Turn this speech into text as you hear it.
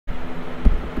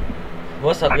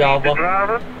What's up, y'all? The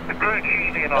driver, the crew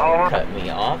chief in the hauler. Cut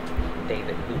me off,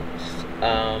 David Hoops.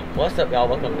 What's up, y'all?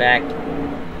 Welcome back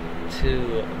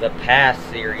to the past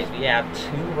series. We have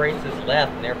 2 races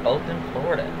left, and they're both in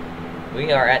Florida.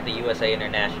 We are at the USA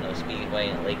International Speedway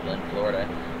in Lakeland, Florida,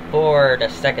 for the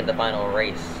second to final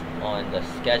race on the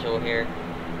schedule here.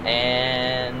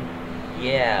 And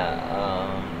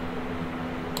yeah,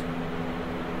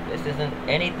 this isn't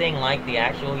anything like the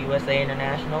actual USA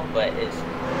International, but it's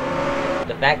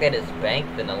the fact that it's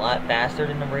banked and a lot faster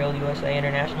than the real USA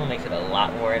International makes it a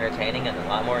lot more entertaining and a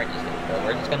lot more interesting. So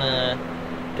we're just gonna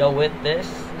go with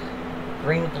this.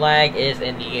 Green flag is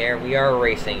in the air. We are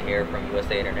racing here from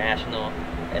USA International,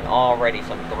 and already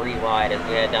some 3 wide as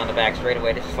we head down the back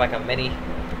straightaway. This is like a mini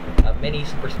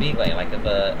super speedway. Like if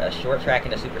a short track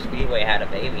and a super speedway had a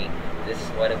baby, this is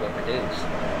what it would produce.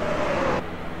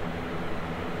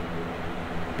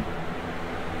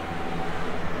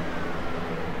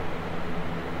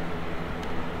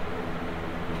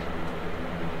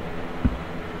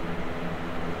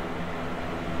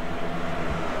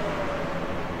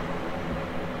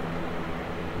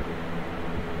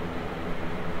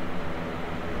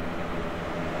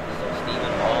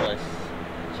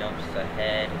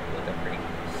 Ahead with a pretty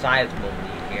sizable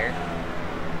lead here.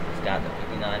 He's got the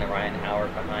 59 of Ryan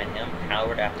Howard behind him.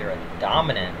 Howard, after a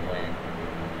dominant win,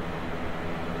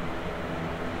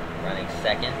 running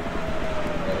second,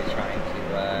 really trying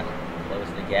to close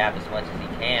the gap as much as he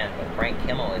can. But Frank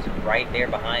Kimmel is right there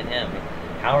behind him.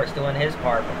 Howard's doing his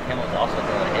part, but Kimmel's also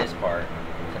doing his part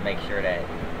to make sure that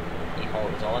he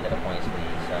holds on to the points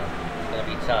lead. So it's going to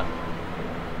be tough.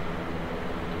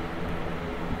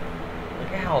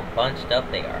 Look at how bunched up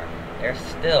they are. They're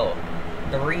still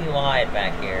 3 wide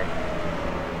back here.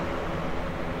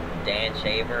 Dan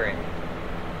Shaver and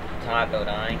Todd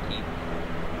Bodine keep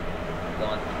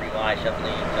going 3 wide,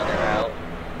 shuffling each other out.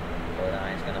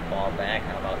 Bodine's going to fall back.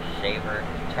 How about Shaver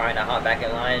trying to hop back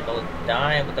in line?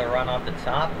 Bodine with the run off the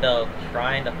top, though,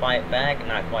 trying to fight back.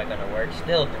 Not quite going to work.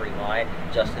 Still 3 wide.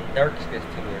 Justin Dirks gets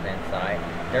to his inside.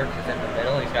 Dirks is in the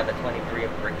middle. He's got the 23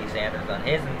 of Ricky Sanders on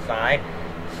his inside.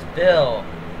 Still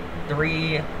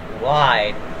 3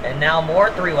 wide, and now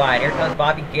more 3 wide. Here comes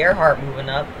Bobby Gerhart moving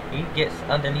up. He gets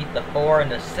underneath the 4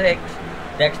 and the 6.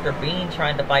 Dexter Bean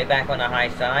trying to fight back on the high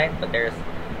side, but there's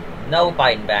no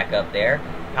fighting back up there.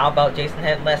 How about Jason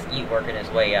Hedleski working his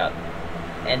way up?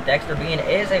 And Dexter Bean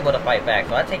is able to fight back,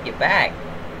 so I take it back.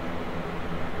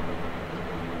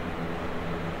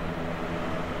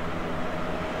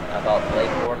 How about Blake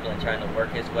Borglund trying to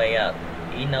work his way up?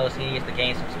 He knows he needs to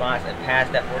gain some spots and pass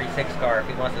that 46 car if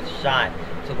he wants a shot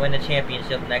to win the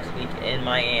championship next week in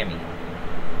Miami.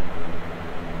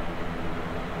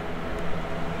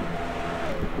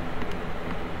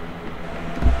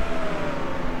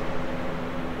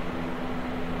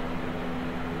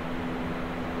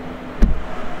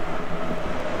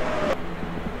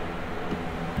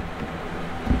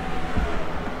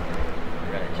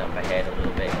 We're going to jump ahead a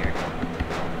little bit here.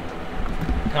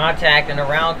 Contact, and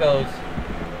around goes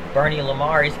Bernie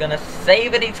Lamar. He's going to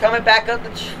save it. He's coming back up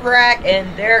the track,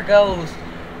 and there goes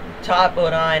Todd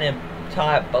Bodine and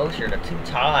Todd Bosher, the 2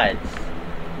 Todds,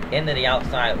 into the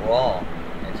outside wall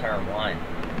in turn 1.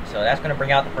 So that's going to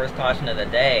bring out the first caution of the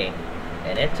day,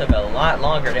 and it took a lot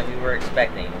longer than we were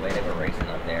expecting the way they were racing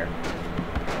up there.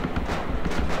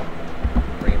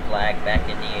 Green flag back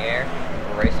in the air.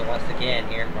 We're racing once again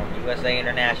here from USA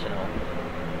International.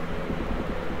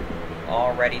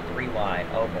 Already 3 wide.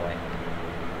 Oh boy.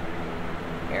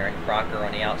 Aaron Crocker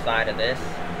on the outside of this.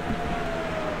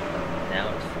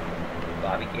 Now it's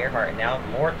Bobby Gerhart, and now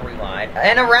more 3 wide.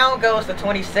 And around goes the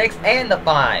 26 and the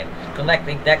 5,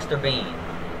 collecting Dexter Bean.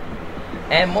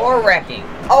 And more wrecking.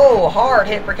 Oh, hard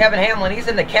hit for Kevin Hamlin. He's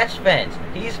in the catch fence.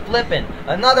 He's flipping.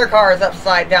 Another car is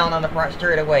upside down on the front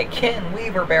straightaway. Ken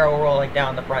Weaver barrel rolling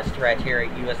down the front stretch here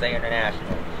at USA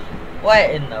International. What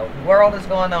in the world is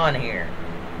going on here?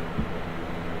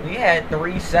 We had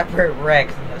 3 separate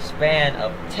wrecks in the span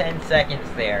of 10 seconds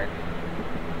there,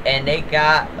 and they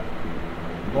got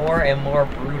more and more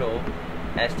brutal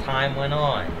as time went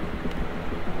on.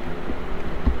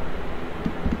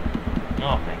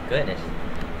 Oh my goodness.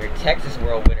 Your Texas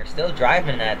World winner still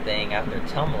driving that thing after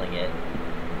tumbling it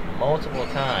multiple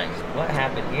times. What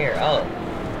happened here?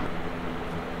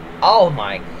 Oh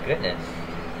my goodness.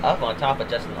 Up on top of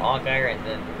Justin Allgaier and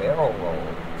then barrel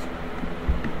rolled.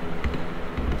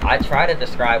 I try to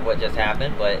describe what just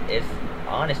happened, but it's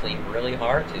honestly really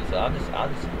hard to. So I'll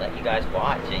just let you guys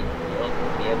watch, and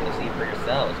you'll be able to see for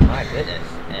yourselves. My goodness,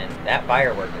 and that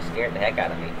firework just scared the heck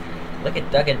out of me. Look at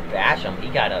Duggan Basham. He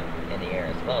got up in the air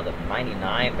as well. The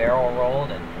 99 barrel rolled,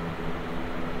 and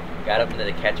got up into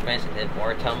the catch fence and did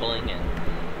more tumbling, and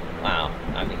wow,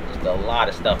 I mean, just a lot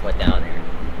of stuff went down there.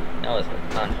 That was an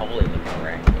unholy looking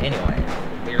wreck. Anyways,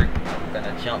 we're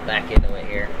gonna jump back into it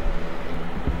here.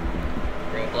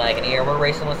 Green flag in the air. We're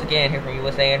racing once again here from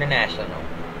USA International.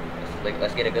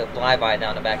 Let's get a good flyby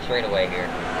down the back straightaway here.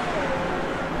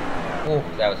 Ooh,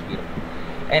 that was beautiful.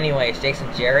 Anyways, Jason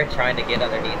Jarrett trying to get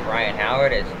underneath Ryan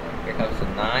Howard as here comes the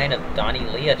 9 of Donnie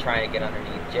Leah trying to get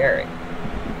underneath Jarrett.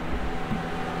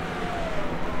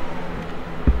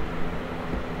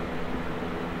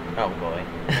 Oh boy.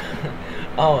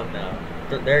 Oh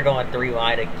no. They're going 3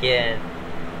 wide again.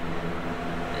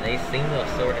 And they seem to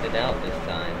have sorted it out this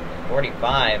time.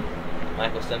 45.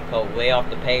 Michael Simcoe way off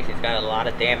the pace. He's got a lot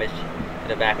of damage to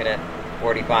the back of that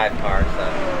 45 car,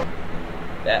 so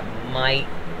that might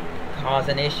cause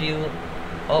an issue.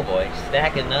 Oh boy,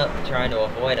 stacking up trying to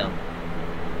avoid him.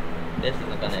 This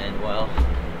isn't going to end well.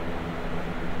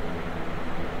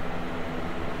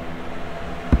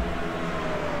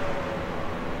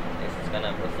 This is going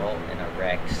to result in a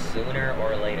wreck sooner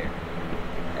or later.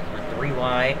 As we're 3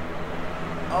 wide.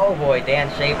 Oh boy, Dan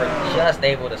Shaver just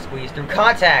able to squeeze through.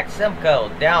 Contact! Simcoe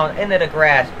down into the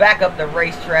grass, back up the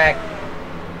racetrack.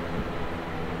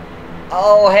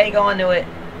 Oh, hang on to it.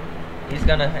 He's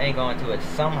gonna hang on to it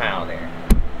somehow there.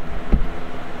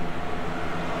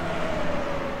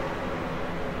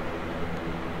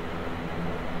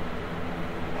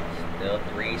 Still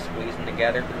 3 squeezing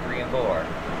together for 3 and 4.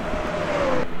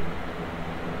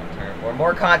 Turn 4,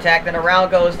 more contact, and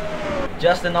around goes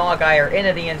Justin Allgaier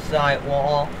into the inside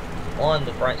wall on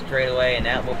the front straightaway, and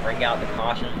that will bring out the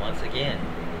caution once again.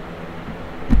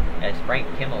 As Frank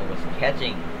Kimmel was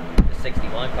catching the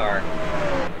 61 car.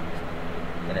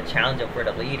 Gonna challenge him for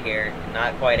the lead here.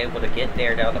 Not quite able to get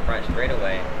there down the front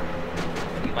straightaway.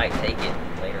 He might take it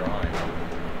later on.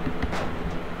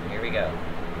 Here we go.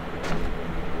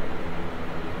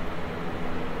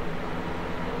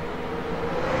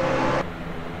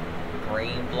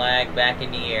 Green flag back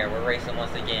in the air. We're racing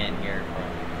once again here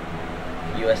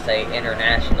from USA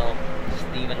International.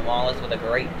 Stephen Wallace with a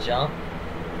great jump.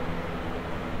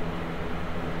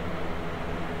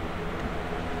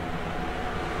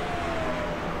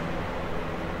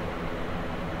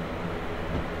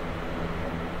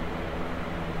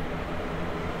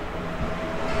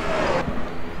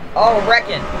 Oh,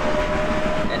 wrecking!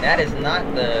 And that is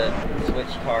not the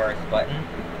switch cars button,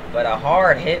 but a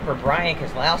hard hit for Brian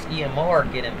Kozlowski and more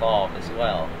get involved as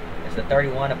well. It's the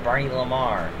 31 of Bernie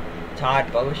Lamar.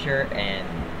 Todd Bosher and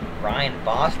Ryan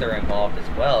Foster involved as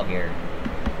well here.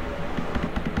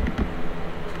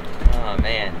 Oh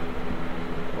man,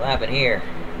 what happened here?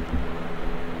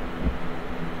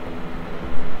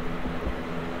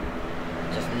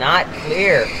 Just not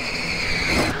clear.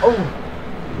 Oh!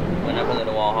 Went up into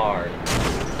the wall hard.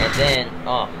 And then,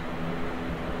 oh.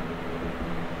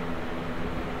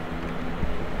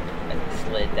 And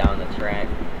slid down the track.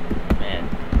 Man.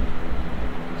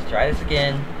 Let's try this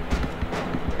again.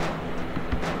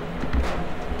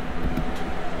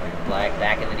 Flag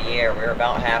back into the air. We're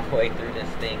about halfway through this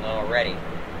thing already.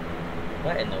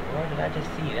 What in the world did I just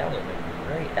see? That was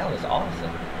great. That was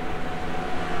awesome.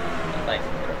 Like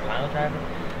some sort of pile driver.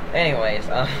 Anyways,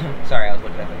 sorry, I was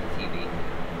looking up at the TV.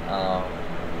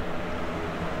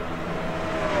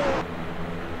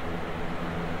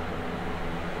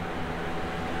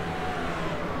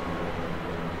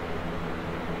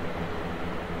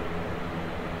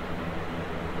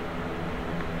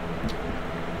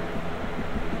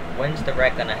 When's the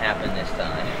wreck gonna happen this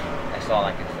time? That's all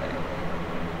I can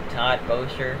say. Todd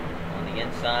Bosher on the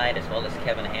inside, as well as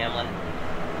Kevin Hamlin,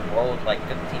 rolled like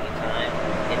 15 times,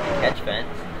 hit the catch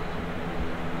fence,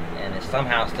 and is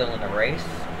somehow still in the race.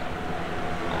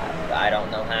 I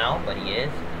don't know how, but he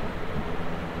is.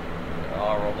 They're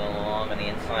all rolling along on the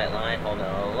inside line, holding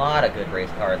a lot of good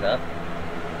race cars up.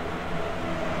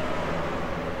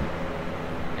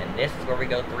 And this is where we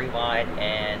go 3 wide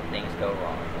and things go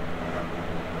wrong.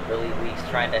 Billy Weeks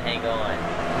trying to hang on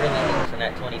really loose in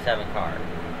that 27 car.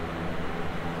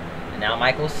 And now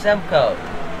Michael Simcoe.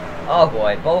 Oh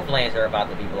boy, both lanes are about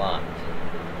to be blocked.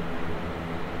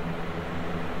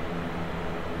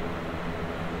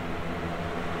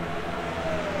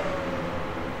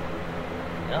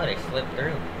 No, they slipped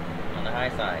through on the high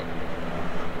side.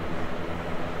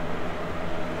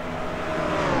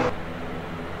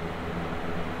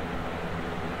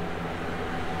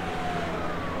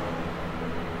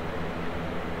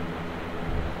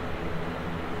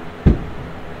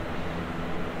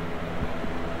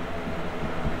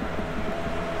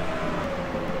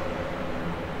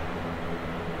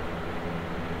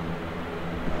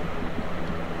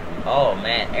 Oh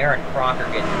man, Aaron Crocker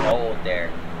getting rolled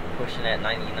there. pushing at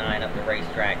 99 up the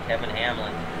racetrack. Kevin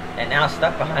Hamlin. And now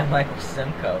stuck behind Michael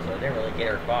Simcoe, so it didn't really get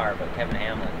her far, but Kevin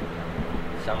Hamlin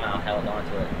somehow held on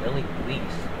to it. Billy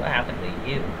Weiss, what happened to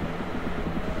you?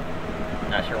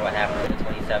 Not sure what happened to the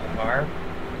 27 car.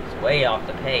 It's way off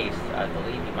the pace. I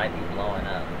believe he might be blowing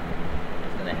up.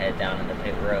 He's gonna head down into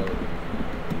pit road.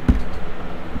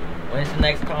 When's the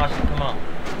next caution? Come on.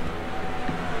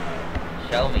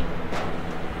 Show me.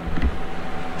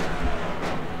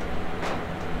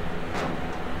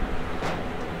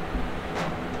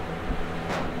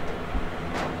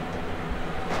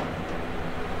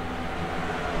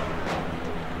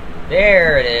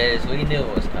 There it is. We knew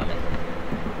it was coming.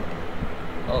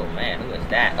 Oh man, who is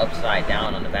that? Upside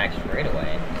down on the back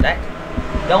straightaway. Is that?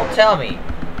 Don't tell me.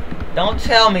 Don't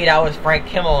tell me that was Frank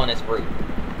Kimmel in his group.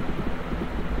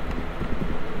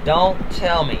 Don't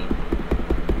tell me.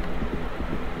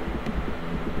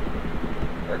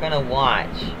 We're gonna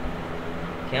watch.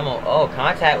 Kimmel. Oh,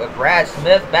 contact with Brad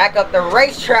Smith. Back up the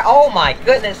racetrack. Oh my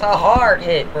goodness, a hard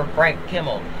hit for Frank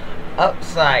Kimmel.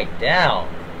 Upside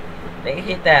down. They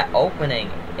hit that opening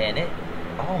in it.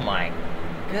 Oh my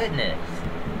goodness.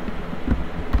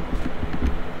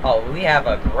 Oh, we have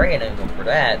a great angle for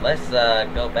that. Let's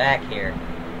go back here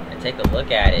and take a look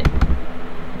at it.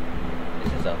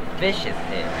 This is a vicious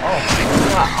hit.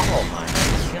 Oh my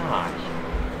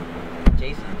gosh.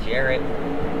 Jason Jarrett,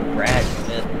 Brad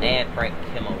Smith, and Frank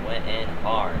Kimmel went in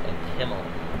hard. And Kimmel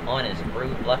on his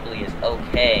roof, luckily, is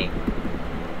okay.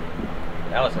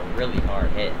 That was a really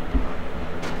hard hit.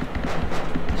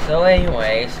 So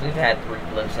anyways, we've had 3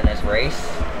 flips in this race.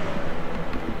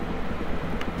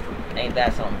 Ain't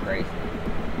that something crazy?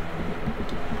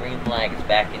 Green flag is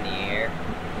back in the air.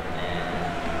 And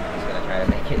I'm just going to try to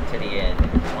make it to the end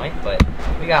at this point. But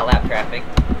we got lap traffic.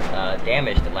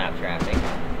 Damage to lap traffic in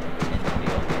the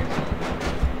field here. So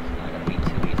it's not going to be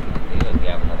too easy to do if we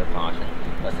have another caution.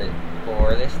 What's it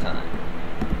for this time?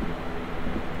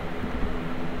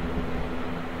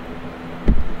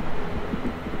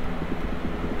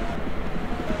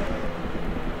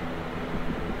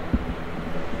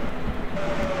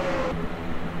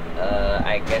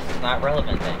 I guess it's not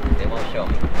relevant then. They won't show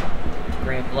me.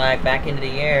 Green flag back into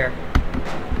the air.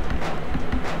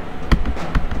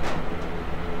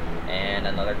 And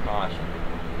another caution.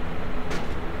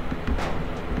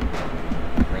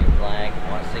 Green flag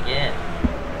once again.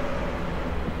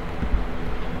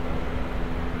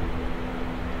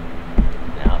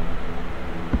 Now,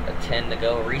 a 10 to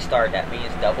go restart. That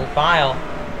means double file.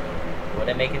 Would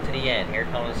it make it to the end? Here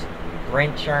comes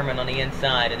Brent Sherman on the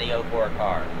inside in the 04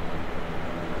 car.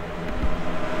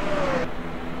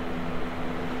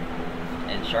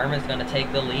 And Sherman's going to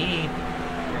take the lead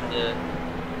from the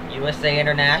USA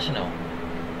International.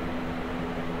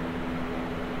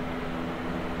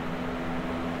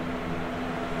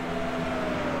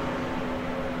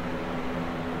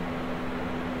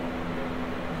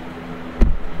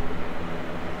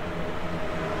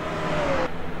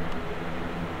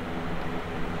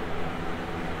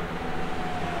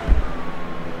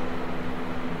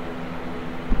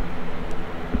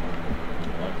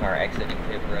 One car exiting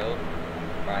pit road.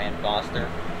 Brian Foster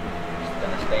is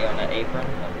going to stay on the apron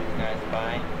of these guys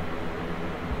by.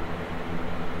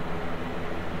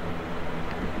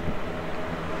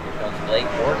 Here comes Blake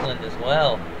Bortland as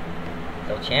well.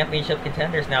 So championship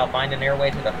contenders now finding their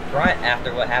way to the front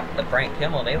after what happened to Frank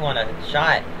Kimmel. They want a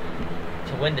shot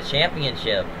to win the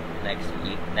championship next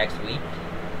week.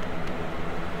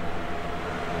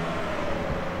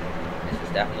 This is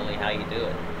definitely how you do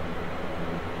it.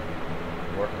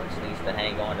 Bortland needs to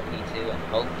hang on to P2 and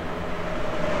hope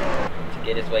to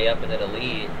get his way up into the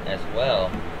lead as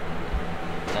well.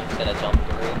 I'm just going to jump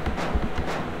through.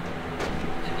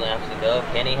 2 laps to go.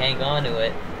 Can he hang on to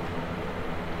it?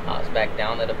 Hops back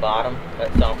down to the bottom.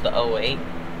 Cuts off the 08.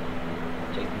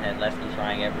 Jason Hedleski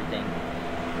trying everything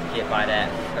to get by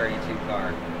that 32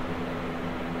 car.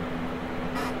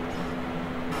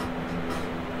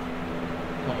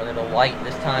 Coming to the white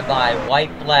this time by.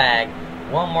 White flag.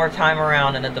 One more time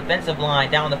around, and the defensive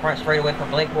line down the front straightaway for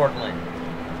Blake Bortland.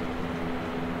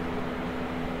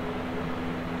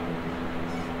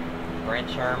 Brent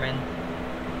Sherman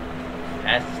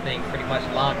has this thing pretty much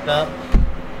locked up.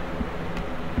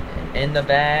 In the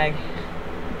bag.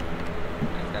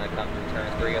 He's going to come through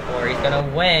turns 3 and 4. He's going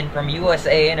to win from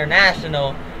USA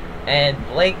International. And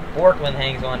Blake Bortland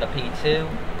hangs on to P2.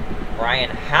 Brian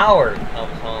Howard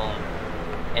comes home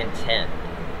in 10th.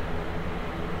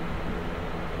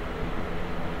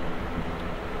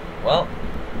 Well,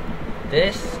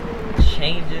 this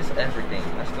changes everything.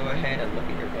 Let's go ahead and look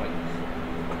at your points.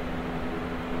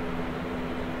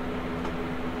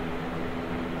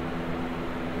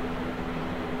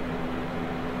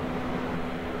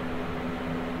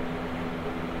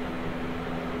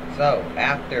 So,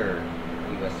 after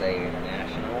USA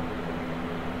International,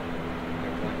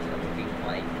 your points are looking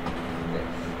like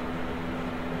this.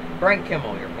 Frank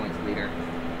Kimmel, your points leader,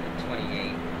 at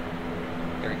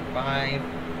 28-35.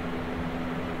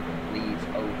 Leads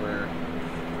over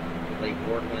Blake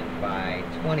Borglund by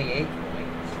 28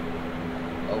 points.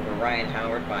 Over Ryan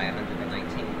Howard by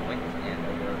 119 points. And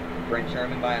over Brent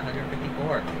Sherman by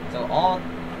 154. So all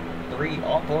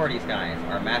four of these guys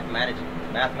are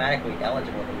mathematically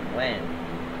eligible to win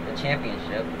the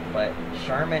championship, but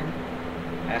Sherman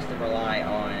has to rely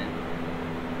on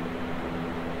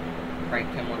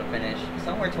Frank Kimmel to finish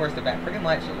somewhere towards the back, pretty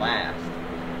much last.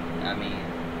 I mean,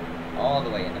 all the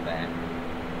way in the back.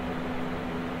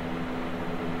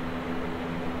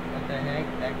 What the heck?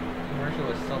 That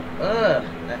commercial is so... Ugh!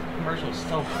 That commercial is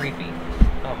so creepy.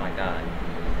 Oh my god.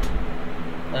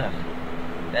 Ugh.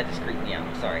 That just creeped me out.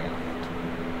 I'm sorry, y'all.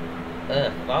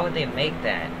 Ugh, why would they make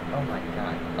that? Oh my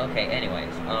god. Okay,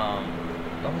 anyways,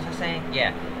 what was I saying?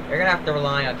 Yeah, they're gonna have to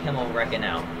rely on Kimmel wrecking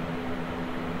out.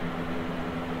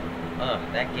 Ugh,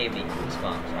 that gave me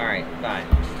goosebumps. Alright, bye.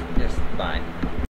 Just bye.